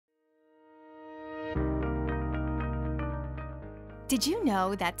Did you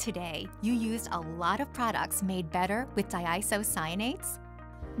know that today you used a lot of products made better with diisocyanates?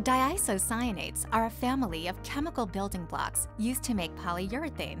 Diisocyanates are a family of chemical building blocks used to make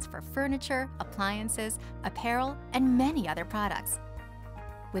polyurethanes for furniture, appliances, apparel, and many other products.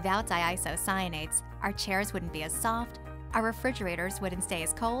 Without diisocyanates, our chairs wouldn't be as soft, our refrigerators wouldn't stay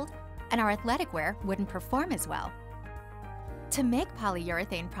as cold, and our athletic wear wouldn't perform as well. To make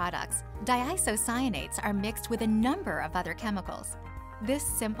polyurethane products, diisocyanates are mixed with a number of other chemicals. This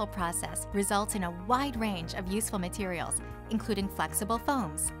simple process results in a wide range of useful materials, including flexible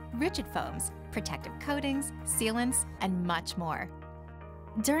foams, rigid foams, protective coatings, sealants, and much more.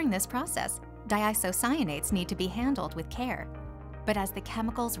 During this process, diisocyanates need to be handled with care. But as the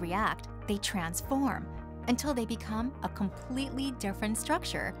chemicals react, they transform until they become a completely different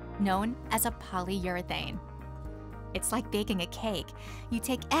structure known as a polyurethane. It's like baking a cake. You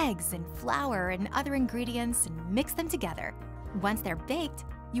take eggs and flour and other ingredients and mix them together. Once they're baked,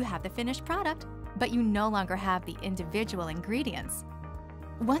 you have the finished product, but you no longer have the individual ingredients.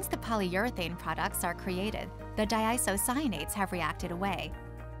 Once the polyurethane products are created, the diisocyanates have reacted away.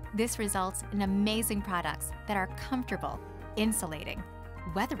 This results in amazing products that are comfortable, insulating,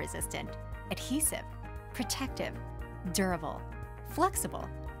 weather-resistant, adhesive, protective, durable, flexible,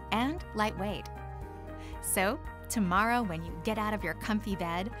 and lightweight. So, tomorrow when you get out of your comfy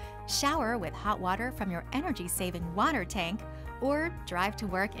bed, shower with hot water from your energy-saving water tank, or drive to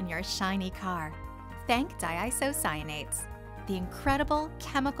work in your shiny car. Thank diisocyanates, the incredible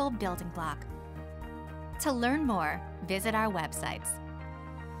chemical building block. To learn more, visit our websites